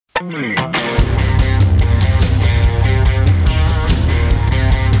Welcome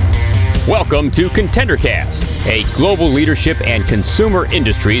to ContenderCast, a global leadership and consumer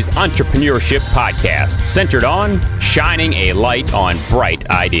industries entrepreneurship podcast centered on shining a light on bright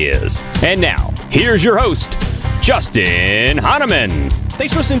ideas. And now, here's your host, Justin Hahnemann.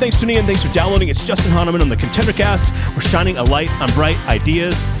 Thanks for listening, thanks for tuning in, thanks for downloading. It's Justin Hahnemann on the ContenderCast. We're shining a light on bright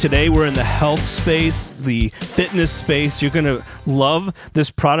ideas. Today we're in the health space, the fitness space. You're going to love this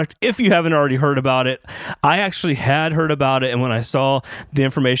product if you haven't already heard about it. I actually had heard about it, and when I saw the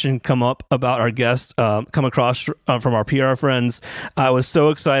information come up about our guest come across from our PR friends, I was so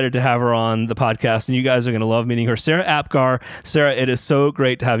excited to have her on the podcast, and you guys are going to love meeting her. Sarah Apgar. Sarah, it is so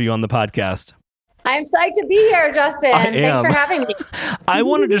great to have you on the podcast. I'm psyched to be here, Justin. Thanks for having me. I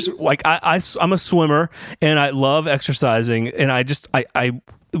want to just I'm a swimmer and I love exercising, and I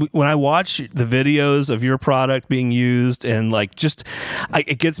when I watch the videos of your product being used and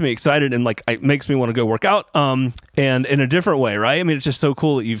it gets me excited and it makes me want to go work out and in a different way, right? I mean, it's just so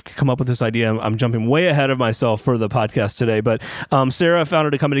cool that you've come up with this idea. I'm jumping way ahead of myself for the podcast today, but Sarah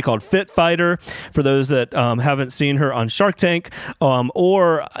founded a company called FitFighter. For those that haven't seen her on Shark Tank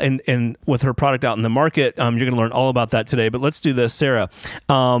or with her product out in the market, you're going to learn all about that today. But let's do this, Sarah.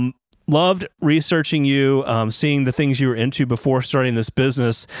 Loved researching you, seeing the things you were into before starting this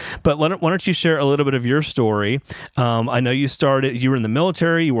business. But why don't you share a little bit of your story? I know you were in the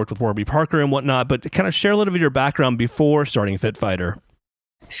military, you worked with Warby Parker and whatnot, but kind of share a little bit of your background before starting FitFighter.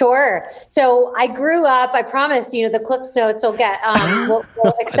 Sure. So I grew up, I promise, the Cliff's Notes will get, will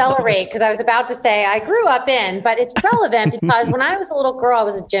accelerate, because I was about to say I grew up but it's relevant because when I was a little girl, I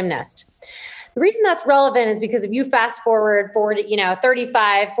was a gymnast. The reason that's relevant is because if you fast forward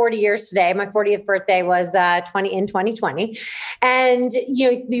 35, 40 years today, my 40th birthday was in 2020. And,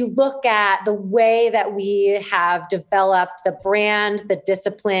 you look at the way that we have developed the brand, the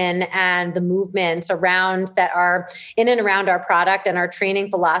discipline, and the movements around that are in and around our product and our training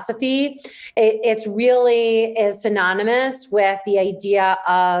philosophy. It's really is synonymous with the idea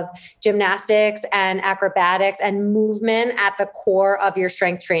of gymnastics and acrobatics and movement at the core of your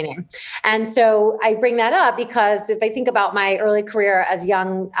strength training. And so I bring that up because if I think about my early career as a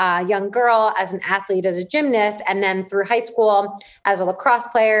young girl, as an athlete, as a gymnast, and then through high school as a lacrosse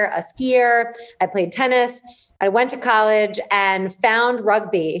player, a skier, I played tennis. I went to college and found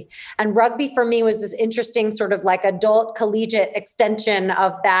rugby. And rugby for me was this interesting sort of adult collegiate extension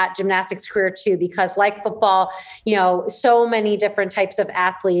of that gymnastics career too, because like football, so many different types of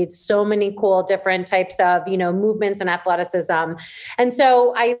athletes, so many cool different types of, movements and athleticism. And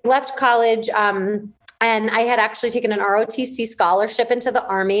so I left college, and I had actually taken an ROTC scholarship into the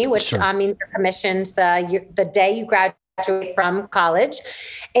Army, which means you're commissioned the day you graduate from college,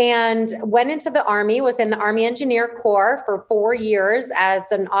 and went into the Army, was in the Army Engineer Corps for 4 years as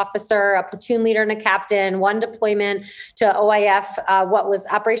an officer, a platoon leader, and a captain. One deployment to OIF, what was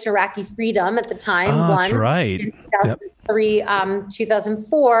Operation Iraqi Freedom at the time. That's right. In 2003,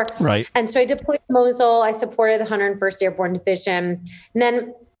 2004. Right. And so I deployed to Mosul. I supported the 101st Airborne Division, and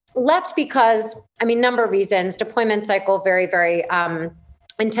then left because, number of reasons. Deployment cycle, very, very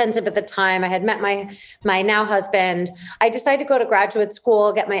intensive at the time. I had met my now husband. I decided to go to graduate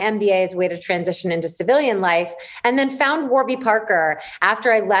school, get my MBA as a way to transition into civilian life, and then found Warby Parker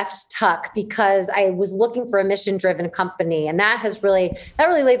after I left Tuck because I was looking for a mission-driven company. And that really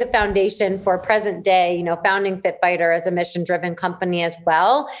laid the foundation for present day, founding FitFighter as a mission-driven company as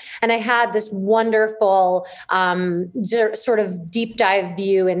well. And I had this wonderful sort of deep dive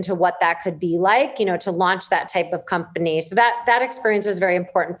view into what that could be like, to launch that type of company. So that experience was very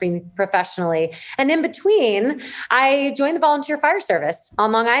important for me professionally. And in between, I joined the volunteer fire service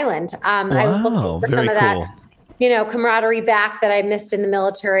on Long Island. I was looking for some of that, camaraderie back that I missed in the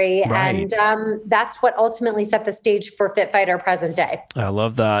military. Right. And that's what ultimately set the stage for FitFighter present day. I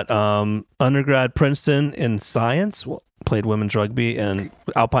love that. Undergrad Princeton in science, played women's rugby and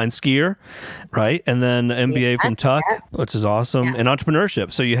alpine skier, right? And then MBA from Tuck, which is awesome, and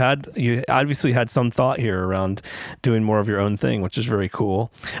entrepreneurship. So you obviously had some thought here around doing more of your own thing, which is very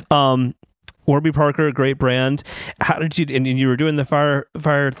cool. Warby Parker, a great brand. How did you, and you were doing the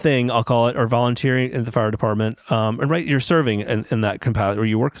fire thing, I'll call it, or volunteering in the fire department, and right, you're serving in that capacity, or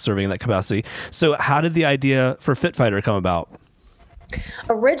you work serving in that capacity. So how did the idea for FitFighter come about?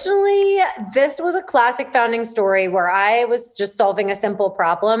 Originally, this was a classic founding story where I was just solving a simple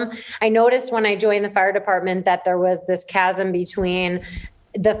problem. I noticed when I joined the fire department that there was this chasm between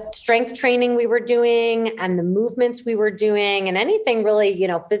the strength training we were doing and the movements we were doing and anything really,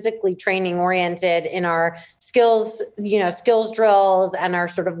 physically training oriented in our skills, skills drills and our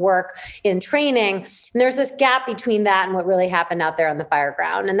sort of work in training. And there's this gap between that and what really happened out there on the fire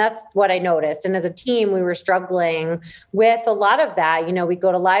ground. And that's what I noticed. And as a team, we were struggling with a lot of that. We'd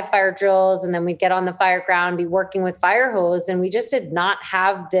go to live fire drills and then we'd get on the fire ground, be working with fire hose. And we just did not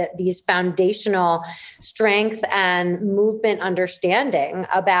have these foundational strength and movement understanding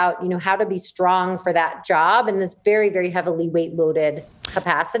about, how to be strong for that job in this very, very heavily weight loaded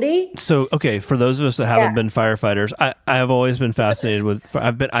capacity. So, okay, for those of us that haven't been firefighters, I have always been fascinated with,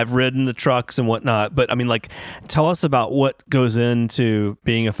 I've ridden the trucks and whatnot, but I mean, tell us about what goes into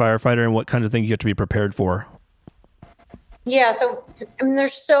being a firefighter and what kind of things you have to be prepared for. Yeah. So,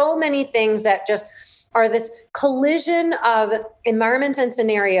 there's so many things that just are this collision of environments and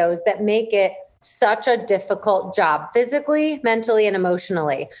scenarios that make it such a difficult job, physically, mentally, and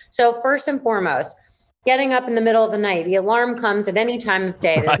emotionally. So first and foremost, getting up in the middle of the night, the alarm comes at any time of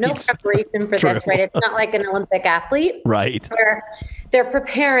day. There's no preparation for this, right? It's not like an Olympic athlete. Right. Where they're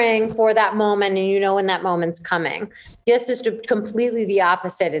preparing for that moment and when that moment's coming. This is completely the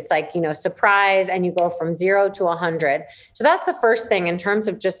opposite. It's like, surprise, and you go from 0 to 100. So that's the first thing in terms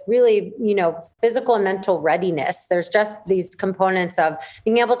of just really, physical and mental readiness. There's just these components of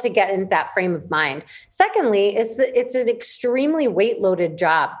being able to get in that frame of mind. Secondly, it's an extremely weight loaded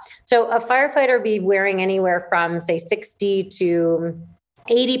job. So a firefighter be wearing anywhere from say 60 to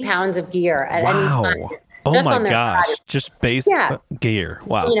 80 pounds of gear at any time. Oh my gosh. Body. Just base gear.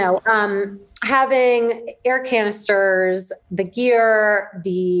 Wow. Having air canisters, the gear,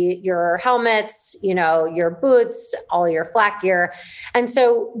 your helmets, your boots, all your flak gear. And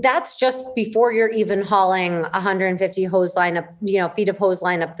so that's just before you're even hauling 150 hose line up, feet of hose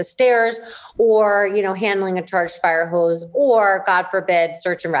line up the stairs, or, handling a charged fire hose, or God forbid,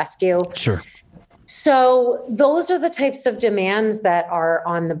 search and rescue. Sure. So those are the types of demands that are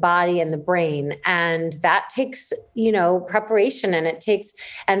on the body and the brain. And that takes, preparation,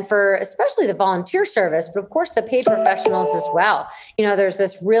 and for especially the volunteer service, but of course the paid professionals as well. There's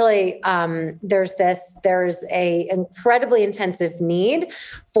this really, there's a incredibly intensive need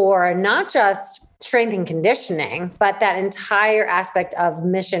for not just strength and conditioning, but that entire aspect of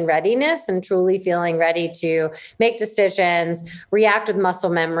mission readiness and truly feeling ready to make decisions, react with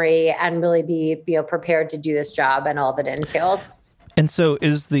muscle memory, and really be prepared to do this job and all that entails. And so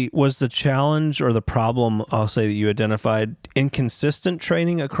was the challenge or the problem, I'll say, that you identified inconsistent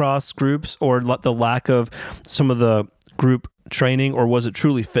training across groups, or the lack of some of the group training, or was it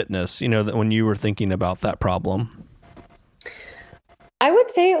truly fitness, that when you were thinking about that problem? I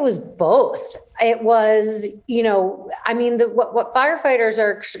would say it was both. It was, what firefighters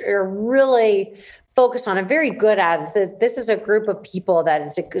are really focused on and very good at is that this is a group of people that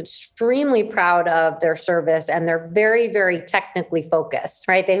is extremely proud of their service, and they're very, very technically focused,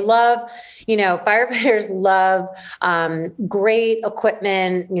 right? They love, firefighters love great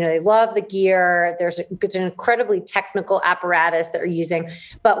equipment. They love the gear. It's an incredibly technical apparatus that they're using.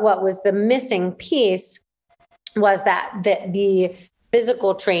 But what was the missing piece was that the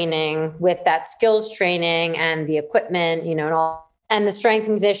physical training with that skills training and the equipment, and the strength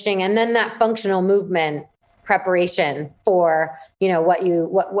and conditioning, and then that functional movement preparation for,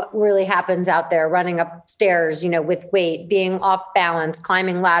 what really happens out there, running upstairs, with weight, being off balance,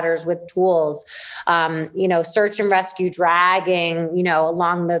 climbing ladders with tools, search and rescue, dragging,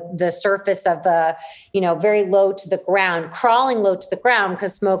 along the surface of the, very low to the ground, crawling low to the ground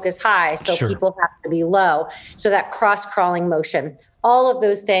because smoke is high. So Sure. People have to be low. So that cross crawling motion. All of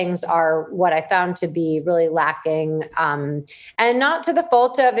those things are what I found to be really lacking, and not to the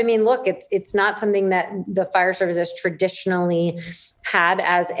fault of, look, it's not something that the fire service has traditionally had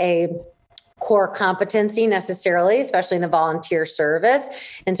as a core competency necessarily, especially in the volunteer service.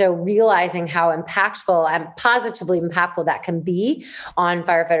 And so realizing how impactful and positively impactful that can be on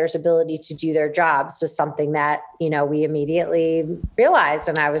firefighters' ability to do their jobs was something that, we immediately realized.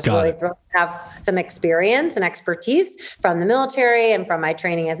 And I was really thrilled to have some experience and expertise from the military and from my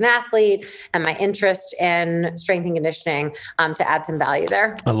training as an athlete and my interest in strength and conditioning to add some value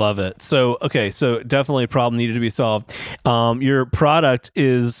there. I love it. So definitely a problem needed to be solved. Your product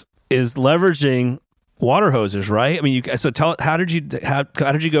is leveraging water hoses, right? How did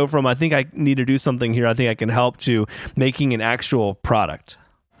you go from, I think I need to do something here, I think I can help, to making an actual product?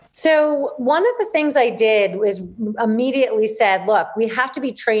 So one of the things I did was immediately said, look, we have to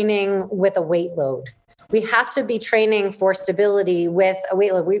be training with a weight load. we have to be training for stability with a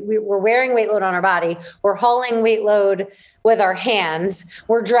weight load. We're wearing weight load on our body. We're hauling weight load with our hands.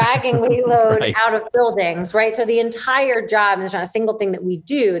 We're dragging weight load Right. out of buildings, right? So the entire job, there's not a single thing that we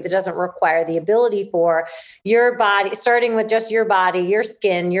do that doesn't require the ability for your body, starting with just your body, your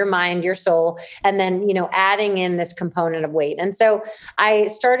skin, your mind, your soul, and then, adding in this component of weight. And so I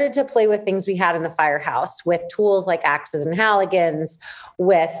started to play with things we had in the firehouse with tools like axes and Halligans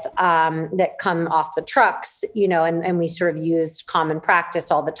with that come off the trucks, and we sort of used common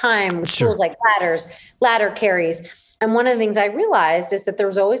practice all the time with tools like ladder carries. And one of the things I realized is that there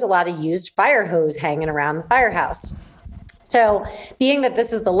was always a lot of used fire hose hanging around the firehouse. So being that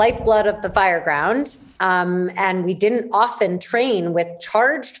this is the lifeblood of the fireground, and we didn't often train with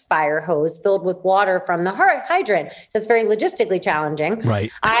charged fire hose filled with water from the hydrant, so it's very logistically challenging.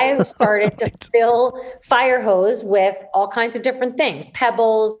 Right. I started to fill fire hose with all kinds of different things,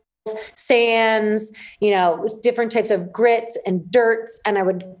 pebbles, sands, different types of grits and dirts. And I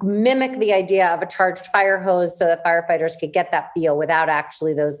would mimic the idea of a charged fire hose so that firefighters could get that feel without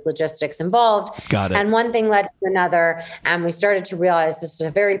actually those logistics involved. Got it. And one thing led to another. And we started to realize this is a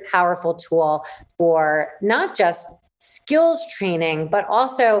very powerful tool for not just skills training, but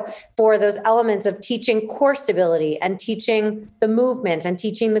also for those elements of teaching core stability and teaching the movement and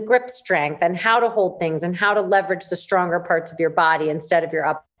teaching the grip strength and how to hold things and how to leverage the stronger parts of your body instead of your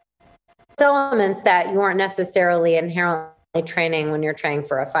upper elements that you aren't necessarily inherently training when you're training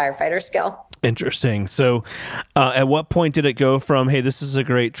for a firefighter skill. Interesting. So at what point did it go from, hey, this is a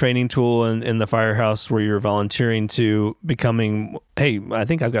great training tool in the firehouse where you're volunteering to becoming, hey, I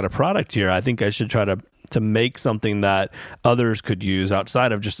think I've got a product here. I think I should try to make something that others could use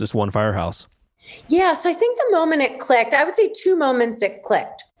outside of just this one firehouse? Yeah. So I think the moment it clicked, I would say 2 moments it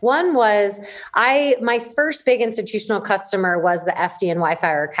clicked. One was my first big institutional customer was the FDNY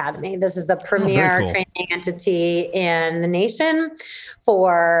Fire Academy. This is the premier training entity in the nation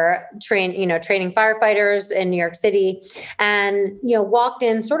for training firefighters in New York City, and walked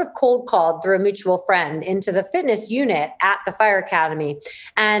in sort of cold called through a mutual friend into the fitness unit at the Fire Academy,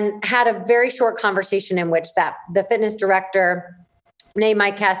 and had a very short conversation in which the fitness director, named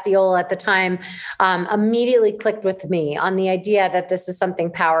Mike Cassiola at the time, immediately clicked with me on the idea that this is something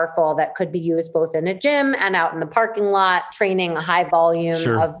powerful that could be used both in a gym and out in the parking lot, training a high volume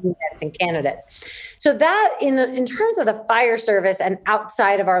of units and candidates. So that in terms of the fire service and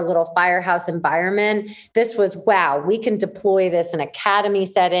outside of our little firehouse environment, this was, wow, we can deploy this in academy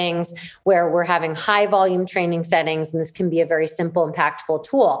settings where we're having high volume training settings, and this can be a very simple, impactful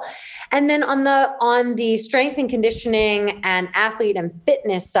tool. And then on the strength and conditioning and athlete and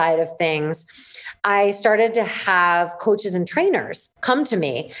fitness side of things, I started to have coaches and trainers come to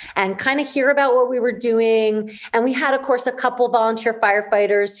me and kind of hear about what we were doing. And we had, of course, a couple volunteer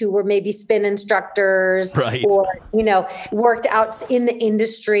firefighters who were maybe spin instructors, right, or, worked out in the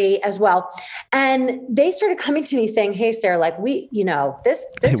industry as well. And they started coming to me saying, hey, Sarah, like we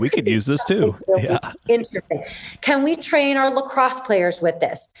could use this too. Really yeah. Interesting. Can we train our lacrosse players with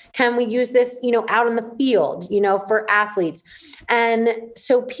this? Can we use this, out in the field, for athletes? And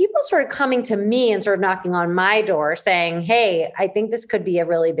so people started coming to me and sort of knocking on my door saying, hey, I think this could be a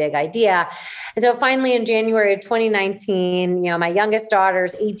really big idea. And so finally in January of 2019, my youngest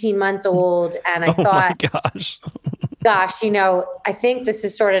daughter's 18 months old. And I thought, gosh, I think this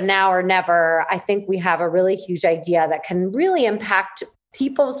is sort of now or never. I think we have a really huge idea that can really impact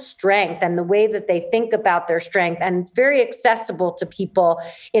people's strength and the way that they think about their strength, and it's very accessible to people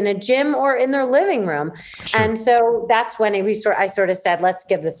in a gym or in their living room. Sure. And so that's when I sort of said, let's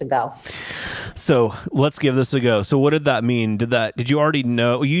give this a go. So let's give this a go. So what did that mean? Did you already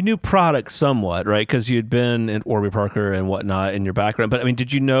know, you knew product somewhat, right? Because you'd been in Warby Parker and whatnot in your background, but I mean,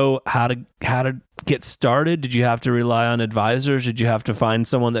 did you know how to get started? Did you have to rely on advisors? Did you have to find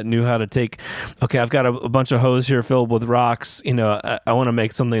someone that knew how to okay, I've got a bunch of hose here filled with rocks. I want to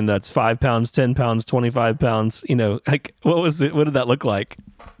make something that's 5 pounds, 10 pounds, 25 pounds. Like what was it? What did that look like?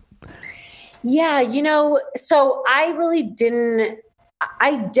 Yeah. So I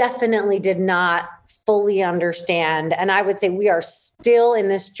definitely did not fully understand. And I would say we are still in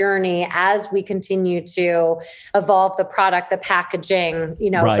this journey as we continue to evolve the product, the packaging,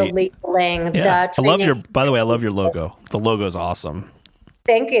 right, the labeling, yeah. the training. By the way, I love your logo. The logo is awesome.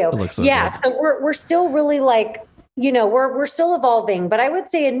 Thank you. It looks so good. So we're still really we're still evolving, but I would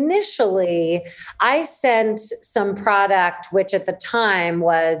say initially I sent some product, which at the time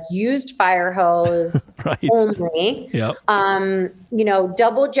was used fire hose right. only, yep.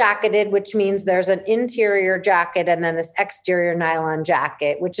 Double jacketed, which means there's an interior jacket and then this exterior nylon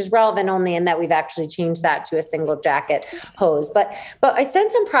jacket, which is relevant only in that we've actually changed that to a single jacket hose. But I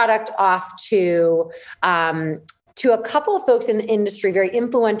sent some product off to a couple of folks in the industry, very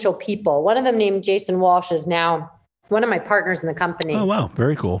influential people. One of them named Jason Walsh is now one of my partners in the company. Oh, wow.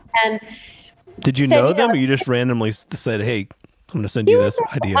 Very cool. And did you know them or you just randomly said, hey, I'm going to send you this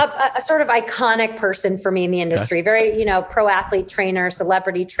idea? A sort of iconic person for me in the industry, very, pro athlete trainer,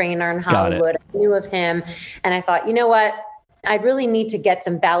 celebrity trainer in Hollywood. I knew of him. And I thought, you know what? I really need to get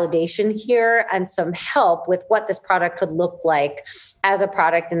some validation here and some help with what this product could look like as a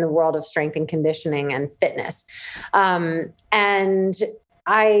product in the world of strength and conditioning and fitness. And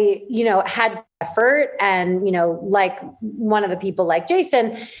I, had effort and, like one of the people like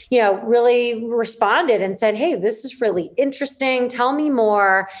Jason, really responded and said, hey, this is really interesting. Tell me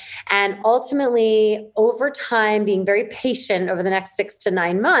more. And ultimately over time, being very patient over the next 6 to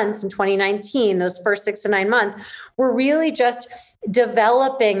 9 months in 2019, those first 6 to 9 months, we're really just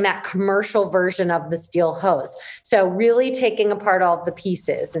developing that commercial version of the steel hose. So really taking apart all of the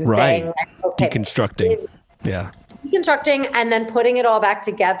pieces and saying, like, okay, deconstructing. Yeah. Deconstructing and then putting it all back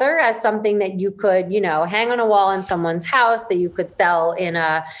together as something that you could, hang on a wall in someone's house, that you could sell in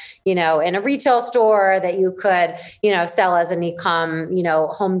a retail store, that you could, sell as an e-com,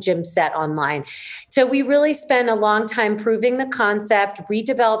 home gym set online. So we really spent a long time proving the concept,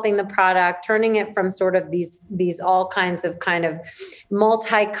 redeveloping the product, turning it from sort of these all kinds of kind of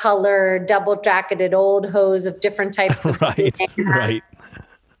multicolored, double jacketed old hose of different types of right.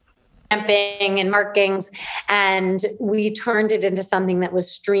 stamping and markings, and we turned it into something that was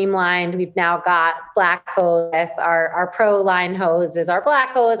streamlined. We've now got black hose with our pro line hose is our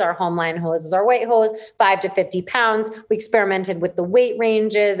black hose, our home line hose is our white hose, 5 to 50 pounds. We experimented with the weight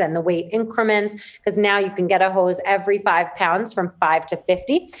ranges and the weight increments because now you can get a hose every 5 pounds from 5 to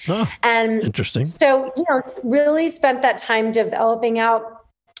 50. Oh, and interesting. So, really spent that time developing out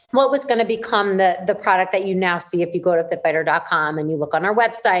what was going to become the product that you now see if you go to fitfighter.com and you look on our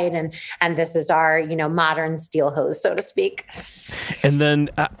website and this is our, modern steel hose, so to speak. And then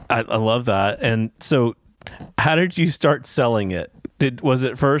I love that. And so how did you start selling it? Was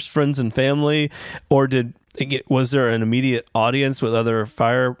it first friends and family, or was there an immediate audience with other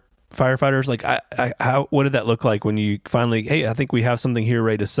firefighters? Like what did that look like when you finally, hey, I think we have something here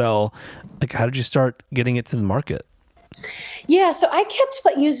ready to sell? Like, how did you start getting it to the market? Yeah, so I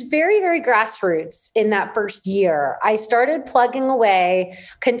used very, very grassroots in that first year. I started plugging away,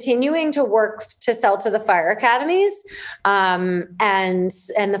 continuing to work to sell to the fire academies and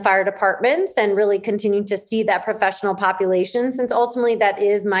the fire departments, and really continue to see that professional population, since ultimately that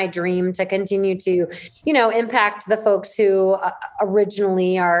is my dream, to continue to, impact the folks who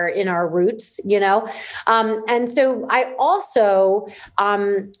originally are in our roots, And so I also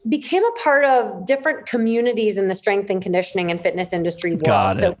became a part of different communities in the strength and conditioning and fitness industry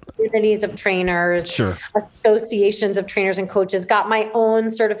world. So communities of trainers, associations of trainers and coaches, got my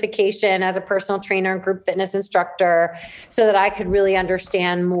own certification as a personal trainer and group fitness instructor so that I could really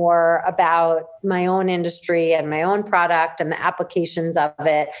understand more about my own industry and my own product and the applications of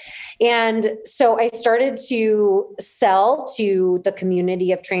it. And so I started to sell to the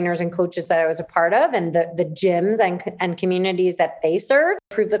community of trainers and coaches that I was a part of, and the gyms and communities that they serve,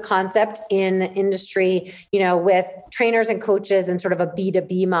 prove the concept in the industry, with trainers and coaches and sort of a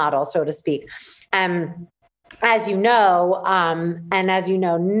B2B model, so to speak. As you know, and as you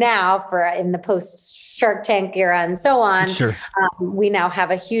know now, for in the post Shark Tank era and so on, we now have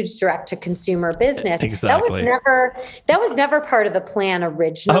a huge direct to consumer business. Exactly. That was never part of the plan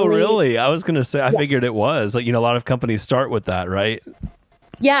originally. Oh, really? I was going to say, I figured it was. Like, a lot of companies start with that, right?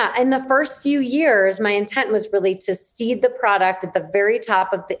 Yeah. In the first few years, my intent was really to seed the product at the very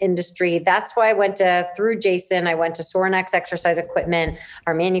top of the industry. That's why through Jason, I went to Sorinex Exercise Equipment,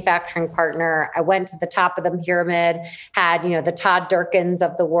 our manufacturing partner. I went to the top of the pyramid, had, the Todd Durkins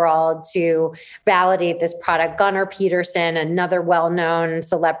of the world to validate this product, Gunnar Peterson, another well-known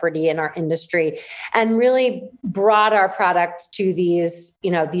celebrity in our industry, and really brought our product to these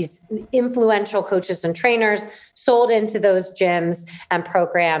influential coaches and trainers, sold into those gyms and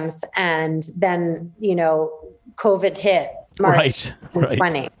programs. And then, COVID hit March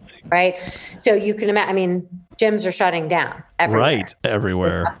 2020, right? So you can imagine, gyms are shutting down everywhere. Right.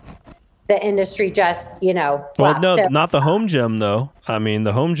 Everywhere. the industry just, Well, flopped. no, So not the home gym though. I mean,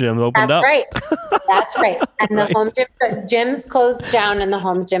 the home gym opened that's up. right. That's right. And Right. the home gym, the gyms closed down and the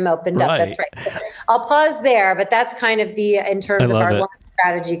home gym opened up. That's Right. right. So I'll pause there, but that's kind of in terms of love our it. launch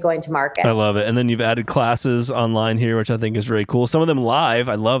strategy going to market. I love it. And then you've added classes online here, which I think is really cool. Some of them live.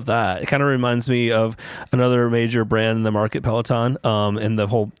 I love that. It kind of reminds me of another major brand in the market, Peloton, and the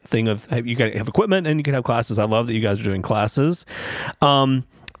whole thing of you can have equipment and you can have classes. I love that you guys are doing classes.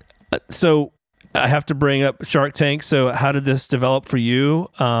 So I have to bring up Shark Tank. So how did this develop for you?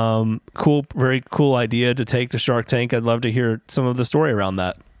 Cool, very cool idea to take to Shark Tank. I'd love to hear some of the story around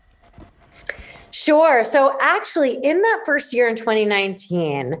that. Sure. So actually, in that first year in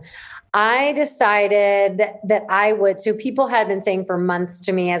 2019, I decided that I would. So people had been saying for months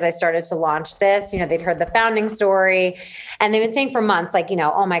to me as I started to launch this, they'd heard the founding story and they've been saying for months, like,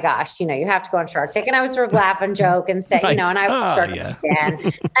 oh my gosh, you have to go on Shark Tank. And I would sort of laugh and joke and say, Right. and I would start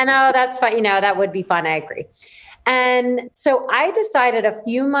again. And that's fun. That would be fun. I agree. And so I decided a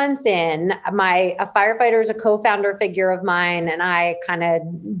few months in, a firefighter is a co-founder figure of mine, and I kind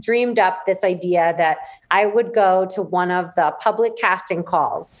of dreamed up this idea that I would go to one of the public casting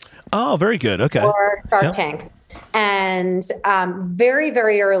calls. Oh, very good. Okay. For Shark Tank. And very,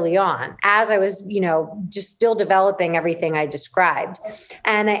 very early on, as I was, just still developing everything I described.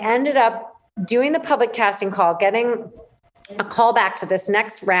 And I ended up doing the public casting call, getting a call back to this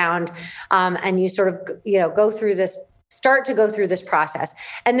next round. And you sort of, start to go through this process,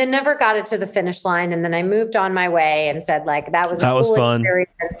 and then never got it to the finish line. And then I moved on my way and said, like, that was a cool fun.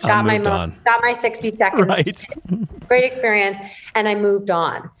 experience. Got my 60 seconds. Right. Great experience. And I moved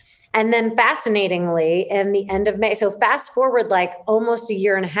on. And then fascinatingly, in the end of May, so fast forward like almost a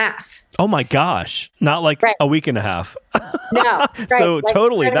year and a half. Oh my gosh. Not like a week and a half. No. Right. So like,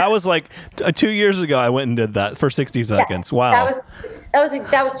 totally. That was like 2 years ago. I went and did that for 60 seconds. Yes, Wow. That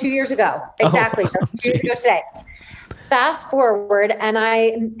was 2 years ago. Exactly. That was 2 years ago today. Fast forward, and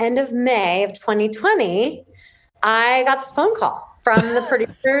end of May of 2020, I got this phone call from the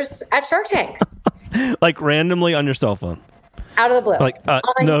producers at Shark Tank. Like randomly on your cell phone. Out of the blue. Like,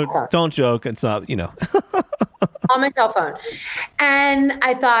 no, don't joke. It's not, On my cell phone. And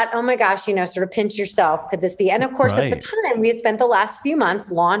I thought, oh my gosh, sort of pinch yourself. Could this be? And of course, at the time, we had spent the last few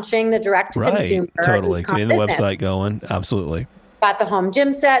months launching the direct-to-consumer. Right, totally. e-com Getting the business. website going. Absolutely. Got the home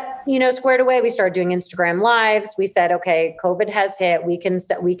gym set, squared away. We started doing Instagram lives. We said, okay, COVID has hit.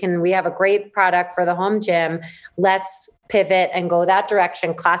 We have a great product for the home gym. Let's pivot and go that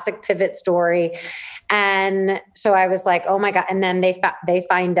direction. Classic pivot story. And so I was like, oh my God. And then they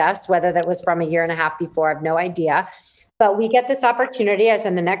find us, whether that was from a year and a half before, I have no idea. But we get this opportunity. I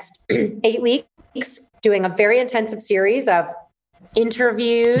spend the next 8 weeks doing a very intensive series of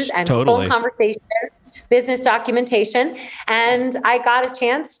interviews and full conversations, business documentation. And I got a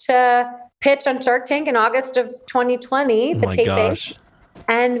chance to pitch on Shark Tank in August of 2020, the taping. Gosh.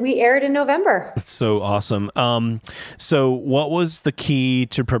 And we aired in November. That's so awesome. So what was the key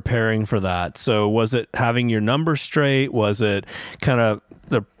to preparing for that? So was it having your numbers straight? Was it kind of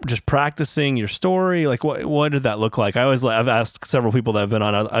just practicing your story? Like what did that look like? I've asked several people that have been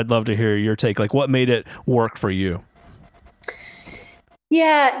on. I'd love to hear your take. Like what made it work for you?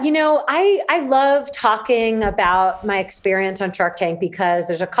 Yeah, I love talking about my experience on Shark Tank because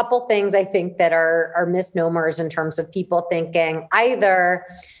there's a couple things I think that are misnomers in terms of people thinking either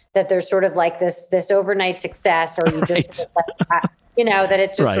that there's sort of like this overnight success, or you just sort of like, that it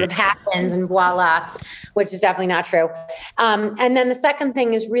just sort of happens and voila, which is definitely not true. And then the second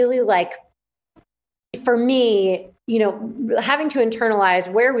thing is really like, for me, having to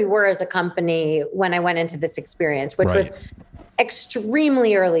internalize where we were as a company when I went into this experience, which was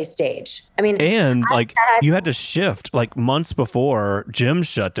extremely early stage. I mean, and you had to shift like months before gyms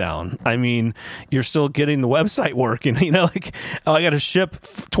shut down. I mean, you're still getting the website working, like, oh, I got to ship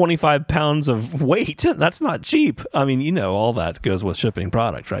 25 pounds of weight. That's not cheap. I mean, all that goes with shipping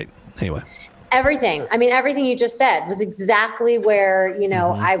product, right? Anyway. Everything. I mean, everything you just said was exactly where,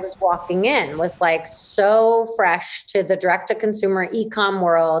 I was walking in, was like so fresh to the direct to consumer e-com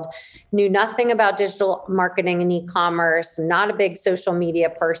world, knew nothing about digital marketing and e-commerce, not a big social media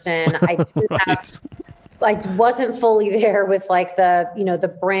person. I didn't I wasn't fully there with like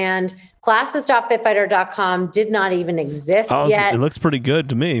the brand. Classes.fitfighter.com did not even exist yet. It looks pretty good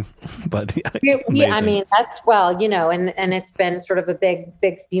to me, but I mean, that's and it's been sort of a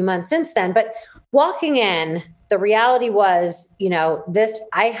big few months since then. But walking in, the reality was,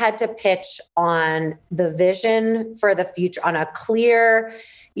 I had to pitch on the vision for the future, on a clear,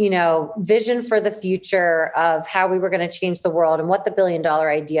 vision for the future of how we were going to change the world and what the $1 billion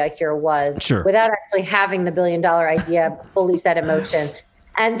idea here was, without actually having the $1 billion idea fully set in motion.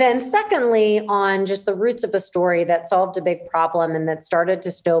 And then secondly, on just the roots of a story that solved a big problem and that started to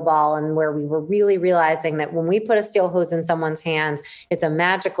snowball, and where we were really realizing that when we put a steel hose in someone's hands, it's a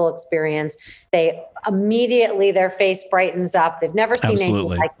magical experience. They immediately, their face brightens up. They've never seen anything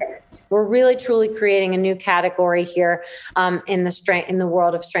like it. We're really truly creating a new category here in the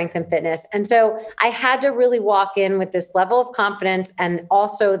world of strength and fitness. And so I had to really walk in with this level of confidence and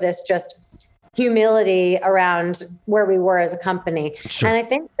also this just humility around where we were as a company. Sure. And I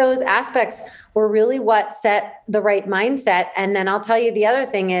think those aspects were really what set the right mindset. And then I'll tell you the other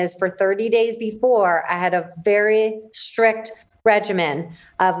thing is, for 30 days before, I had a very strict regimen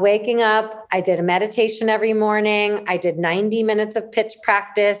of waking up. I did a meditation every morning. I did 90 minutes of pitch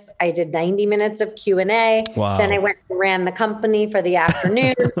practice. I did 90 minutes of Q&A. Wow. Then I went and ran the company for the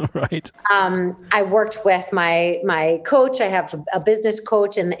afternoon. Right. I worked with my coach. I have a business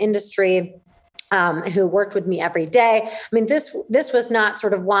coach in the industry who worked with me every day. I mean, this was not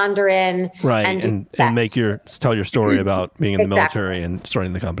sort of wander in and tell your story about being in the military and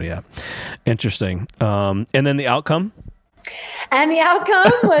starting the company. Yeah. Interesting. And then the outcome? And the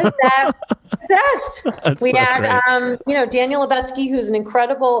outcome was that success. We had, Daniel Lubetzky, who's an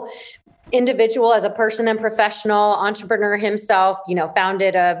incredible individual as a person and professional entrepreneur himself,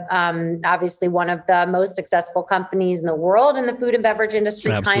 founded obviously one of the most successful companies in the world in the food and beverage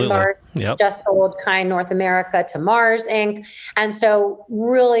industry. Absolutely. Kind Bar, just sold Kind North America to Mars Inc. And so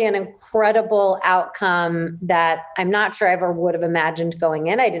really an incredible outcome that I'm not sure I ever would have imagined going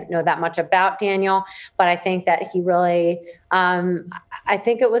in. I didn't know that much about Daniel, but I think that he really, I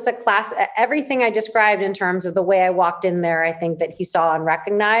think it was a class, everything I described in terms of the way I walked in there, I think that he saw and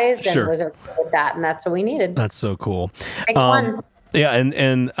recognized and was okay with that. And that's what we needed. That's so cool. Fun. Yeah.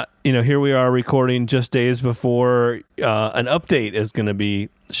 And here we are recording just days before an update is going to be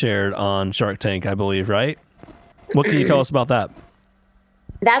shared on Shark Tank, I believe, right? What can you tell us about that?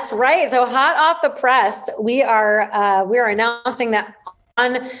 That's right. So hot off the press, we are announcing that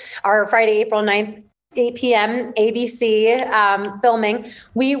on our Friday, April 9th, 8 p.m. ABC filming,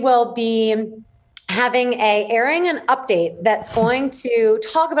 we will be airing an update that's going to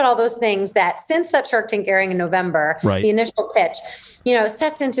talk about all those things that, since that Shark Tank airing in November, the initial pitch,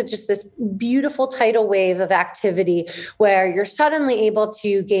 sets into just this beautiful tidal wave of activity where you're suddenly able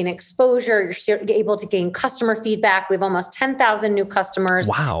to gain exposure, you're able to gain customer feedback. We have almost 10,000 new customers.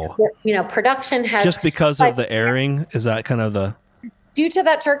 Wow. Production has, just because of the airing, is that kind of the... Due to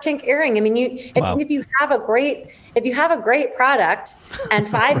that Shark Tank airing, I mean, if you have a great product and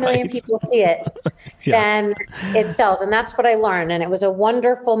 5 million people see it, then it sells. And that's what I learned. And it was a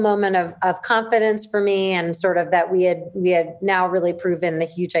wonderful moment of confidence for me, and sort of that we had now really proven the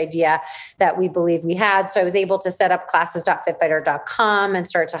huge idea that we believe we had. So I was able to set up classes.fitfighter.com and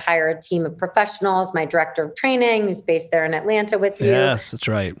start to hire a team of professionals. My director of training, who's based there in Atlanta with you. Yes, that's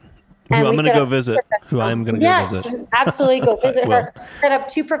right. Who I'm going to go visit. Yes, absolutely go visit her. Set up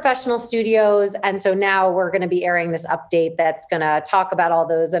 2 professional studios. And so now we're going to be airing this update that's going to talk about all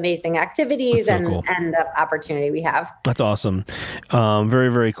those amazing activities and the opportunity we have. That's awesome. Very,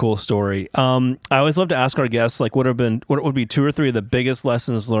 very cool story. I always love to ask our guests, like, what would be 2 or 3 of the biggest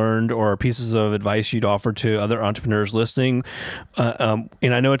lessons learned or pieces of advice you'd offer to other entrepreneurs listening? And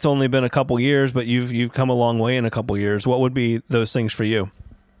I know it's only been a couple years, but you've come a long way in a couple years. What would be those things for you?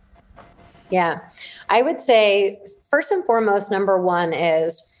 Yeah, I would say first and foremost, number one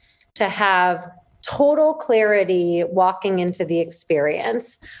is to have total clarity walking into the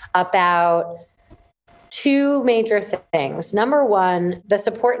experience about 2 major things. Number one, the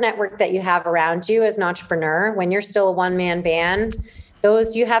support network that you have around you as an entrepreneur. When you're still a one-man band,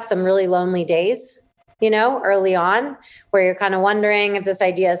 you have some really lonely days, early on, where you're kind of wondering if this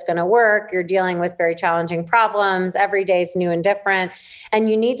idea is going to work. You're dealing with very challenging problems. Every day is new and different. And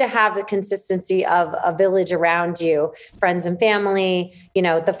you need to have the consistency of a village around you, friends and family,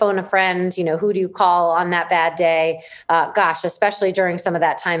 the phone a friend, who do you call on that bad day? Especially during some of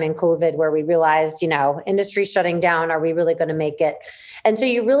that time in COVID where we realized, industry shutting down, are we really going to make it? And so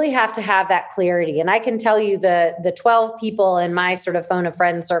you really have to have that clarity. And I can tell you the 12 people in my sort of phone a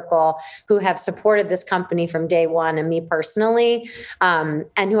friend circle who have supported this company from day one, and me personally, and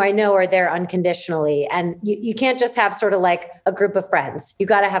who I know are there unconditionally. And you can't just have sort of like a group of friends. You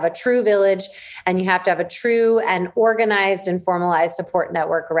got to have a true village, and you have to have a true and organized and formalized support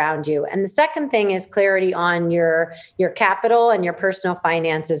network around you. And the second thing is clarity on your capital and your personal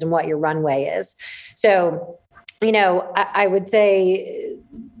finances and what your runway is. So, I would say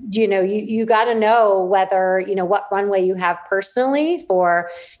you got to know whether, what runway you have personally for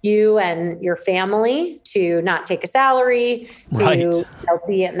you and your family to not take a salary, to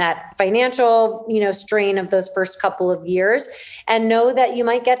be in that financial, strain of those first couple of years, and know that you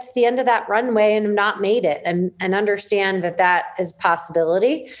might get to the end of that runway and not made it, and understand that is a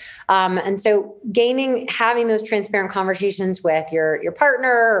possibility. And so having those transparent conversations with your partner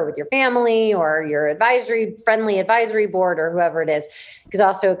or with your family or your friendly advisory board or whoever it is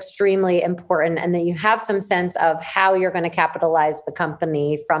also extremely important. And that you have some sense of how you're going to capitalize the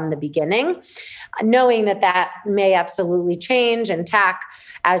company from the beginning, knowing that may absolutely change and tack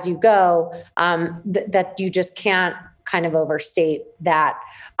as you go, that you just can't kind of overstate that.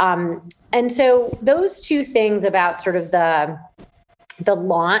 And so those two things about sort of the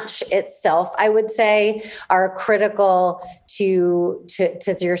launch itself, I would say, are critical to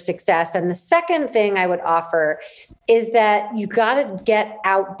your success. And the second thing I would offer is that you got to get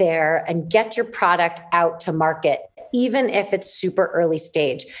out there and get your product out to market, even if it's super early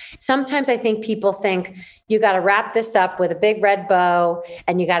stage. Sometimes I think people think you got to wrap this up with a big red bow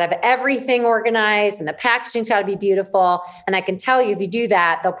and you got to have everything organized and the packaging's got to be beautiful. And I can tell you, if you do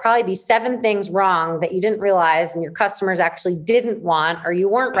that, there'll probably be 7 things wrong that you didn't realize and your customers actually didn't want or you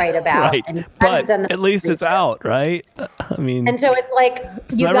weren't right about. Right. But at least it's out, right? I mean, and so it's like,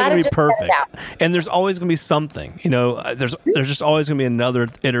 you got to just perfect. Get it out. And there's always going to be something, there's just always going to be another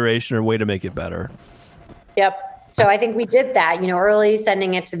iteration or way to make it better. Yep. So I think we did that, early,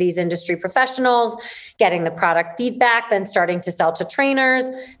 sending it to these industry professionals, getting the product feedback, then starting to sell to trainers,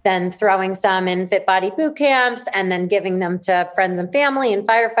 then throwing some in Fit Body boot camps, and then giving them to friends and family and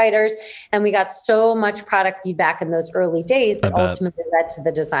firefighters. And we got so much product feedback in those early days that ultimately led to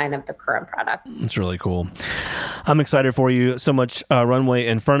the design of the current product. It's really cool. I'm excited for you. So much runway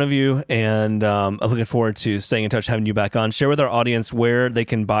in front of you, and I'm looking forward to staying in touch, having you back on. Share with our audience where they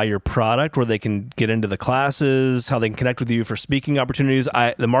can buy your product, where they can get into the classes, how they can connect with you for speaking opportunities.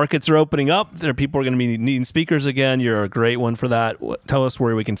 The markets are opening up. There are people are going to be needing speakers again. You're a great one for that. Tell us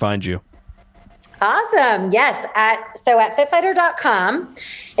where we can find you. Awesome. Yes. At fitfighter.com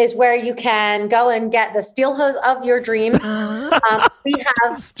is where you can go and get the steel hose of your dreams. We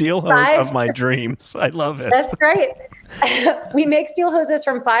have steel hose of my dreams. I love it. That's great. We make steel hoses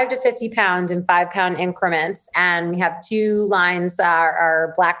from 5 to 50 pounds in 5-pound increments. And we have 2 lines,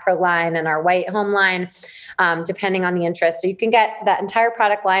 our Black Pro line and our White Home line, depending on the interest. So you can get that entire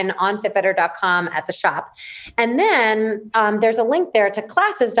product line on fitfighter.com at the shop. And then there's a link there to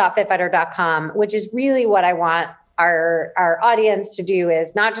classes.fitfighter.com, which is really what I want our audience to do,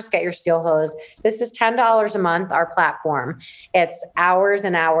 is not just get your steel hose. This is $10 a month, our platform. It's hours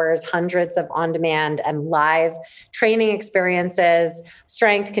and hours, hundreds of on-demand and live training experiences,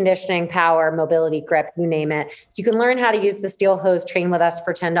 strength, conditioning, power, mobility, grip, you name it. You can learn how to use the steel hose, train with us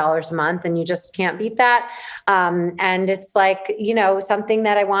for $10 a month, and you just can't beat that. And it's like, something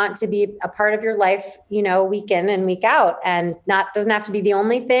that I want to be a part of your life, week in and week out, and doesn't have to be the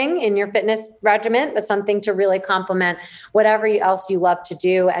only thing in your fitness regimen, but something to really complement whatever else you love to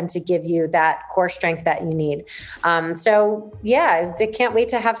do and to give you that core strength that you need. So yeah, I can't wait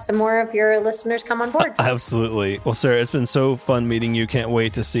to have some more of your listeners come on board. Absolutely. Well, Sarah, it's been so fun meeting you. Can't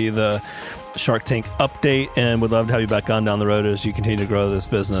wait to see the Shark Tank update, and would love to have you back on down the road as you continue to grow this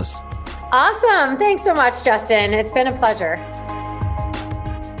business. Awesome. Thanks so much, Justin. It's been a pleasure.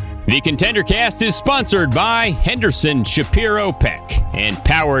 The ContenderCast is sponsored by Henderson Shapiro Peck and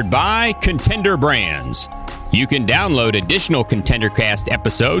powered by Contender Brands. You can download additional ContenderCast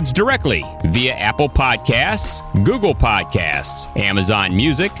episodes directly via Apple Podcasts, Google Podcasts, Amazon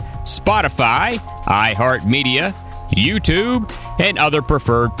Music, Spotify, iHeartMedia, YouTube, and other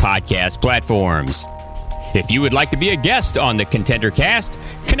preferred podcast platforms. If you would like to be a guest on the ContenderCast,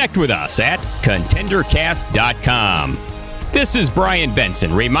 connect with us at contendercast.com. This is Brian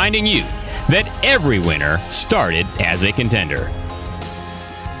Benson reminding you that every winner started as a contender.